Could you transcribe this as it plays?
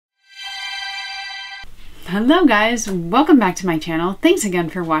Hello guys, welcome back to my channel. Thanks again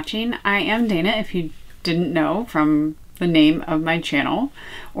for watching. I am Dana, if you didn't know from the name of my channel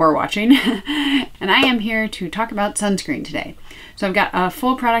or watching. And I am here to talk about sunscreen today. So I've got a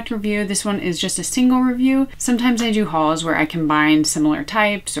full product review. This one is just a single review. Sometimes I do hauls where I combine similar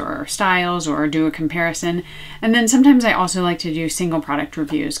types or styles or do a comparison. And then sometimes I also like to do single product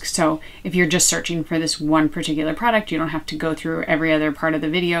reviews. So if you're just searching for this one particular product, you don't have to go through every other part of the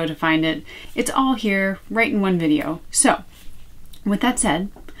video to find it. It's all here right in one video. So with that said,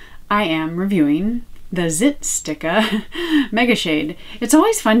 I am reviewing the ZitSticka Megashade. It's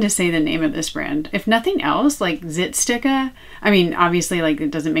always fun to say the name of this brand. If nothing else, like ZitSticka, I mean, obviously like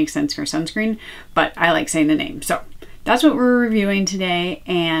it doesn't make sense for sunscreen, but I like saying the name. So that's what we're reviewing today.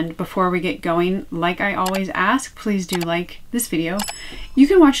 And before we get going, like I always ask, please do like this video. You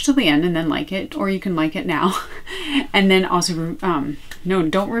can watch till the end and then like it, or you can like it now. And then also, no,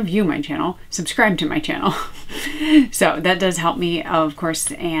 don't review my channel, subscribe to my channel. So that does help me, of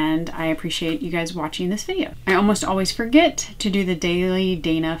course, and I appreciate you guys watching this video. I almost always forget to do the daily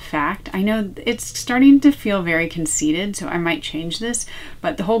Dana fact. I know it's starting to feel very conceited, so I might change this,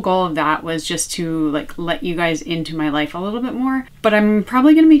 but the whole goal of that was just to like let you guys into my life a little bit more. But I'm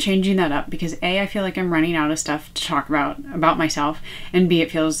probably going to be changing that up because A, I feel like I'm running out of stuff to talk about myself, and B,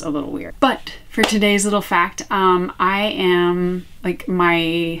 it feels a little weird. But for today's little fact, I am like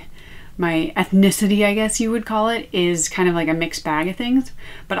my ethnicity, I guess you would call it, is kind of like a mixed bag of things.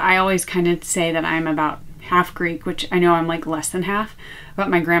 But I always kind of say that I'm about half Greek, which I know I'm like less than half, but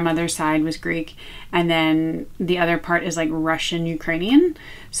my grandmother's side was Greek. And then the other part is like Russian, Ukrainian.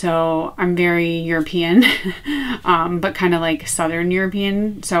 So I'm very European, but kind of like Southern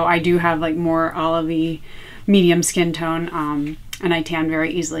European. So I do have like more olivey, medium skin tone, and I tan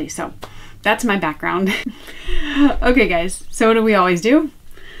very easily. So that's my background. Okay guys, so what do we always do?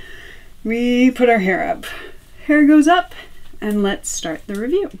 We put our hair up. Hair goes up, and let's start the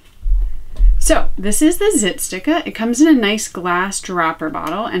review. So this is the ZitSticka. It comes in a nice glass dropper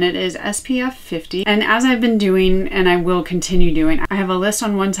bottle, and it is SPF 50. And as I've been doing, and I will continue doing, I have a list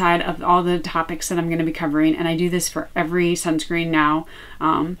on one side of all the topics that I'm going to be covering, and I do this for every sunscreen now.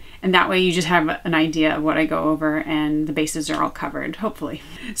 And that way you just have an idea of what I go over, and the bases are all covered, hopefully.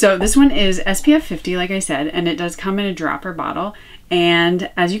 So this one is SPF 50, like I said, and it does come in a dropper bottle. And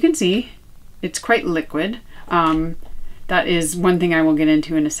as you can see, it's quite liquid. That is one thing I will get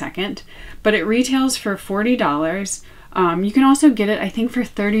into in a second. But it retails for $40. You can also get it, I think, for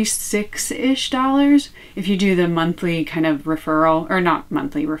 $36-ish if you do the monthly kind of referral, or not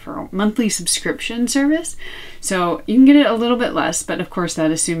monthly referral, monthly subscription service. So you can get it a little bit less, but of course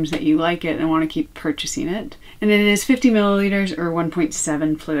that assumes that you like it and want to keep purchasing it. And it is 50 milliliters or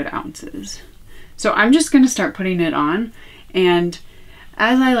 1.7 fluid ounces. So I'm just going to start putting it on. And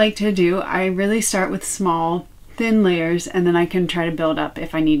as I like to do, I really start with small, thin layers, and then I can try to build up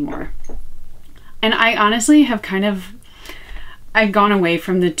if I need more. And I honestly have I've gone away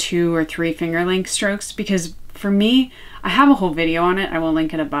from the 2 or 3 finger length strokes because for me, I have a whole video on it. I will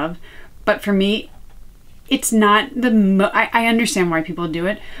link it above. But for me, it's not I understand why people do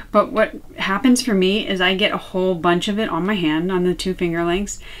it, but what happens for me is I get a whole bunch of it on my hand on the 2 finger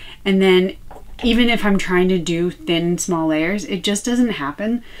lengths, and then even if I'm trying to do thin, small layers, it just doesn't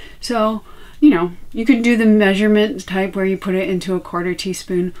happen. So, you know, you can do the measurement type where you put it into a 1/4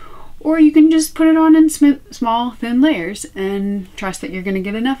 teaspoon, or you can just put it on in small, thin layers and trust that you're going to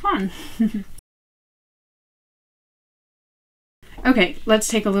get enough on. Okay, let's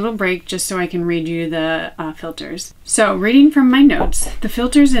take a little break just so I can read you the filters. So reading from my notes, the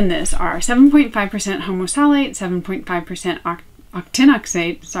filters in this are 7.5% homosalate, 7.5%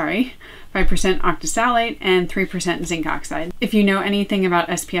 octinoxate, 5% octosalate, and 3% zinc oxide. If you know anything about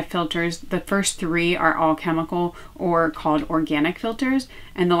SPF filters, the first 3 are all chemical or called organic filters,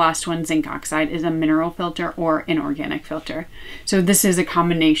 and the last one, zinc oxide, is a mineral filter or inorganic filter. So this is a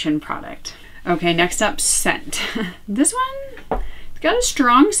combination product. Okay, next up, scent. This one, it's got a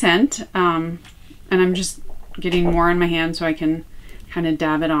strong scent, and I'm just getting more on my hand so I can kind of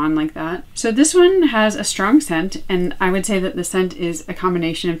dab it on like that. So this one has a strong scent, and I would say that the scent is a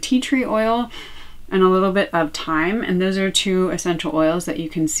combination of tea tree oil and a little bit of thyme, and those are 2 essential oils that you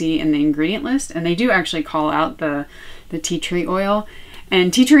can see in the ingredient list, and they do actually call out the tea tree oil.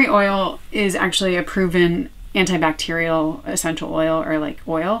 And tea tree oil is actually a proven antibacterial essential oil, or like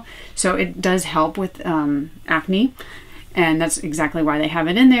oil, so it does help with acne. And that's exactly why they have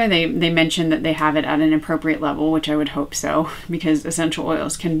it in there. They mentioned that they have it at an appropriate level, which I would hope so, because essential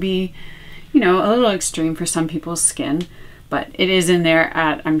oils can be, you know, a little extreme for some people's skin, but it is in there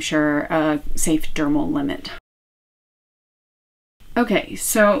at, I'm sure, a safe dermal limit. Okay,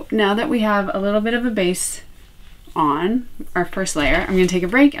 so now that we have a little bit of a base on our first layer, I'm going to take a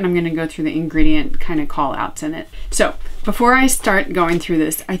break and I'm going to go through the ingredient kind of call outs in it. So before I start going through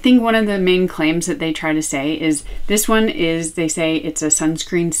this, I think one of the main claims that they try to say is this one is, they say it's a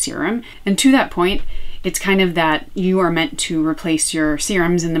sunscreen serum. And to that point, it's kind of that you are meant to replace your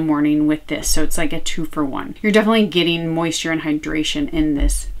serums in the morning with this. So it's like a 2-for-1. You're definitely getting moisture and hydration in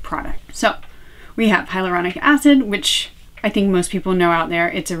this product. So we have hyaluronic acid, which I think most people know out there.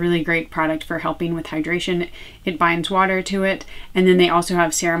 It's a really great product for helping with hydration. It binds water to it. And then they also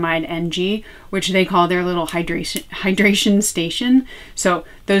have ceramide NG, which they call their little hydration station. So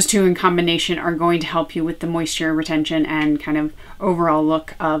those two in combination are going to help you with the moisture retention and kind of overall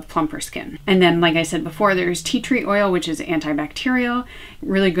look of plumper skin. And then, like I said before, there's tea tree oil, which is antibacterial,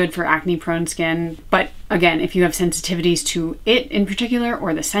 really good for acne prone skin. But again, if you have sensitivities to it in particular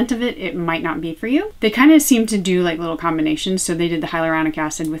or the scent of it, it might not be for you. They kind of seem to do like little combinations. So they did the hyaluronic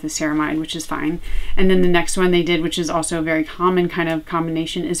acid with the ceramide, which is fine. And then the next one they did, which is also a very common kind of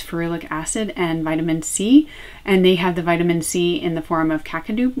combination, is ferulic acid and vitamin C. And they have the vitamin C in the form of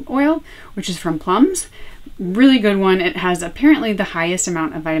kakadu oil, which is from plums. Really good one. It has apparently the highest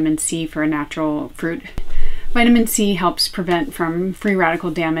amount of vitamin C for a natural fruit. Vitamin C helps prevent from free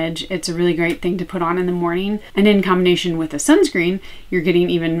radical damage. It's a really great thing to put on in the morning. And in combination with a sunscreen, you're getting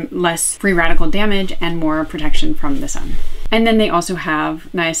even less free radical damage and more protection from the sun. And then they also have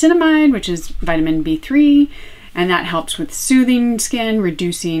niacinamide, which is vitamin B3, and that helps with soothing skin,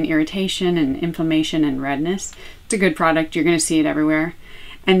 reducing irritation and inflammation and redness. It's a good product. You're going to see it everywhere.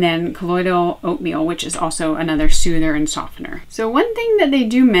 And then colloidal oatmeal, which is also another soother and softener. So one thing that they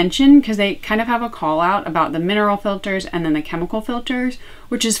do mention, because they kind of have a call out about the mineral filters and then the chemical filters,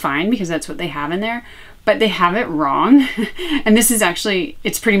 which is fine because that's what they have in there, but they have it wrong. And this is actually,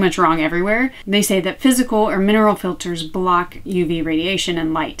 it's pretty much wrong everywhere. They say that physical or mineral filters block UV radiation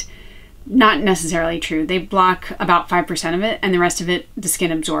and light. Not necessarily true. They block about 5% of it and the rest of it the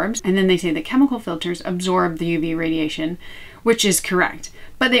skin absorbs. And then they say the chemical filters absorb the UV radiation, which is correct.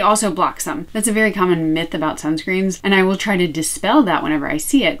 But they also block some. That's a very common myth about sunscreens, and I will try to dispel that whenever I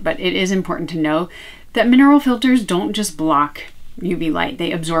see it, but it is important to know that mineral filters don't just block UV light,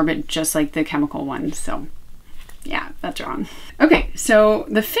 they absorb it just like the chemical ones. So yeah, that's wrong. Okay, so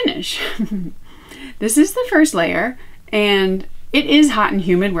the finish. This is the first layer, and it is hot and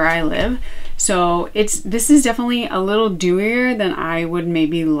humid where I live. So this is definitely a little dewier than I would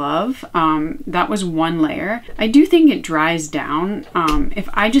maybe love. That was one layer. I do think it dries down. If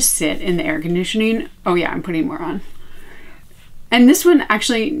I just sit in the air conditioning, oh yeah, I'm putting more on. And this one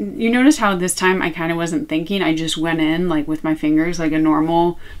actually, you notice how this time I kind of wasn't thinking. I just went in like with my fingers, like a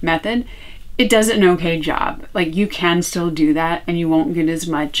normal method. It does an okay job. Like you can still do that and you won't get as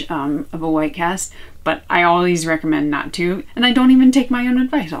much of a white cast, but I always recommend not to. And I don't even take my own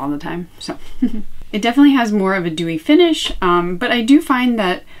advice all the time. So it definitely has more of a dewy finish, but I do find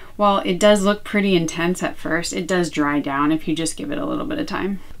that while it does look pretty intense at first, it does dry down if you just give it a little bit of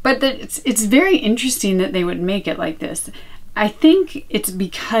time. But it's very interesting that they would make it like this. I think it's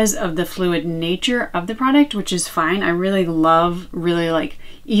because of the fluid nature of the product, which is fine. I really love like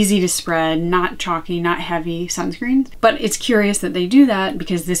easy to spread, not chalky, not heavy sunscreens. But it's curious that they do that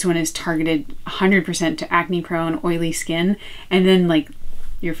because this one is targeted 100% to acne prone, oily skin. And then like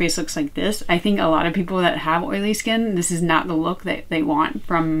your face looks like this. I think a lot of people that have oily skin, this is not the look that they want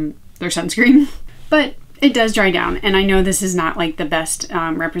from their sunscreen. But it does dry down, and I know this is not like the best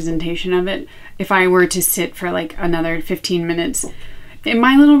representation of it. If I were to sit for like another 15 minutes, in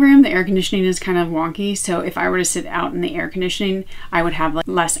my little room, the air conditioning is kind of wonky, so if I were to sit out in the air conditioning, I would have like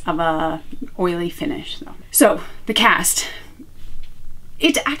less of a oily finish. So the cast,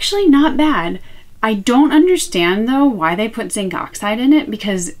 it's actually not bad. I don't understand though why they put zinc oxide in it,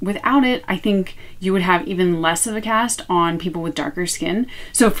 because without it, I think you would have even less of a cast on people with darker skin.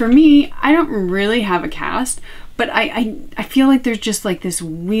 So for me, I don't really have a cast, but I feel like there's just like this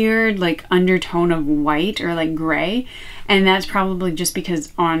weird like undertone of white or like gray. And that's probably just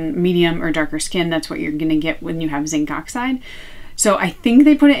because on medium or darker skin, that's what you're gonna get when you have zinc oxide. So I think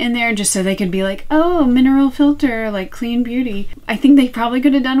they put it in there just so they could be like, oh, mineral filter, like clean beauty. I think they probably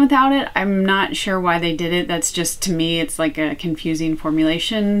could have done without it. I'm not sure why they did it. That's just, to me, it's like a confusing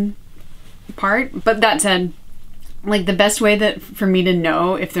formulation part. But that said, like the best way that for me to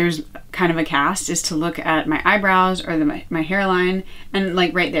know if there's kind of a cast is to look at my eyebrows or my hairline, and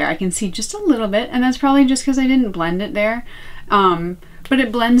like right there, I can see just a little bit, and that's probably just because I didn't blend it there. But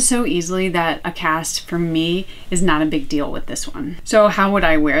it blends so easily that a cast for me is not a big deal with this one. So how would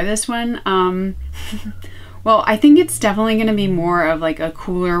I wear this one? Well, I think it's definitely gonna be more of like a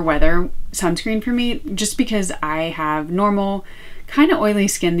cooler weather sunscreen for me, just because I have normal kind of oily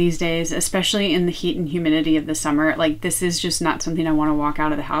skin these days, especially in the heat and humidity of the summer. Like, this is just not something I want to walk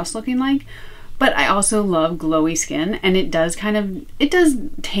out of the house looking like. But I also love glowy skin, and it does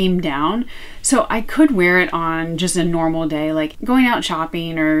tame down. So I could wear it on just a normal day, like going out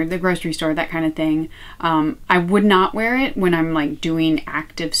shopping or the grocery store, that kind of thing. I would not wear it when I'm like doing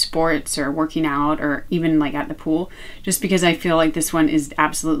active sports or working out or even like at the pool, just because I feel like this one is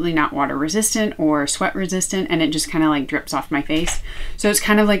absolutely not water resistant or sweat resistant, and it just kind of like drips off my face. So it's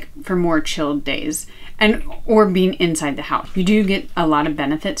kind of like for more chilled days or being inside the house. You do get a lot of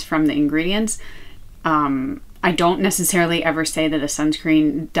benefits from the ingredients. I don't necessarily ever say that a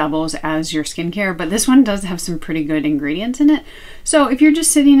sunscreen doubles as your skincare, but this one does have some pretty good ingredients in it. So if you're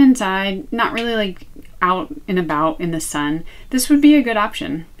just sitting inside, not really like out and about in the sun, this would be a good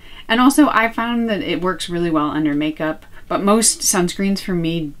option. And also I found that it works really well under makeup, but most sunscreens for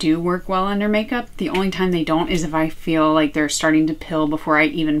me do work well under makeup. The only time they don't is if I feel like they're starting to pill before I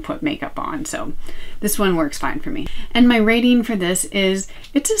even put makeup on. So this one works fine for me. And my rating for this is,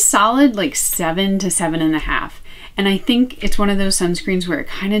 it's a solid like 7 to 7.5. And I think it's one of those sunscreens where it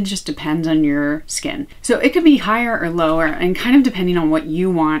kind of just depends on your skin. So it could be higher or lower, and kind of depending on what you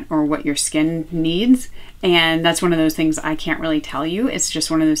want or what your skin needs. And that's one of those things I can't really tell you. It's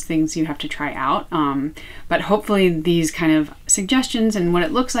just one of those things you have to try out. But hopefully these kind of suggestions and what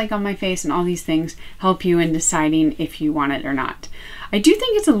it looks like on my face and all these things help you in deciding if you want it or not. I do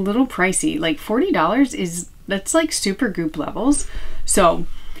think it's a little pricey. Like $40 that's like super goop levels. So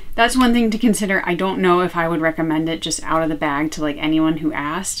that's one thing to consider. I don't know if I would recommend it just out of the bag to like anyone who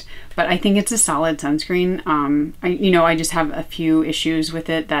asked, but I think it's a solid sunscreen. I just have a few issues with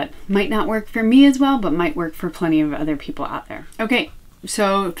it that might not work for me as well, but might work for plenty of other people out there. Okay,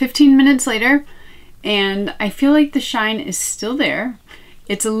 so 15 minutes later, and I feel like the shine is still there.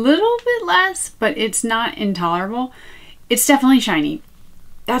 It's a little bit less, but it's not intolerable. It's definitely shiny.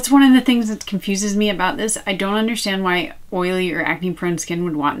 That's one of the things that confuses me about this. I don't understand why oily or acne prone skin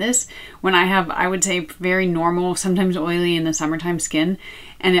would want this when I have, I would say, very normal, sometimes oily in the summertime skin,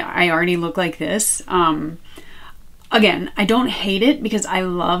 and I already look like this. Again, I don't hate it because I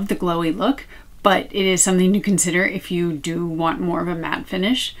love the glowy look, but it is something to consider if you do want more of a matte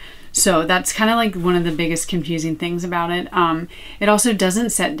finish. So that's kind of like one of the biggest confusing things about it. It also doesn't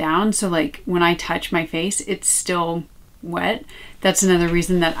set down, so like when I touch my face, it's still wet. That's another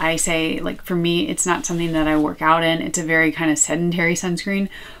reason that I say, like, for me, it's not something that I work out in. It's a very kind of sedentary sunscreen,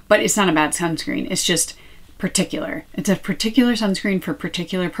 but it's not a bad sunscreen. It's just particular. It's a particular sunscreen for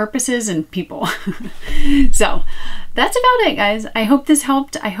particular purposes and people. So that's about it, guys. I hope this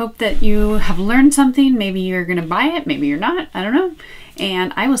helped. I hope that you have learned something. Maybe you're going to buy it. Maybe you're not. I don't know.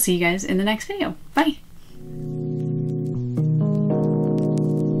 And I will see you guys in the next video. Bye.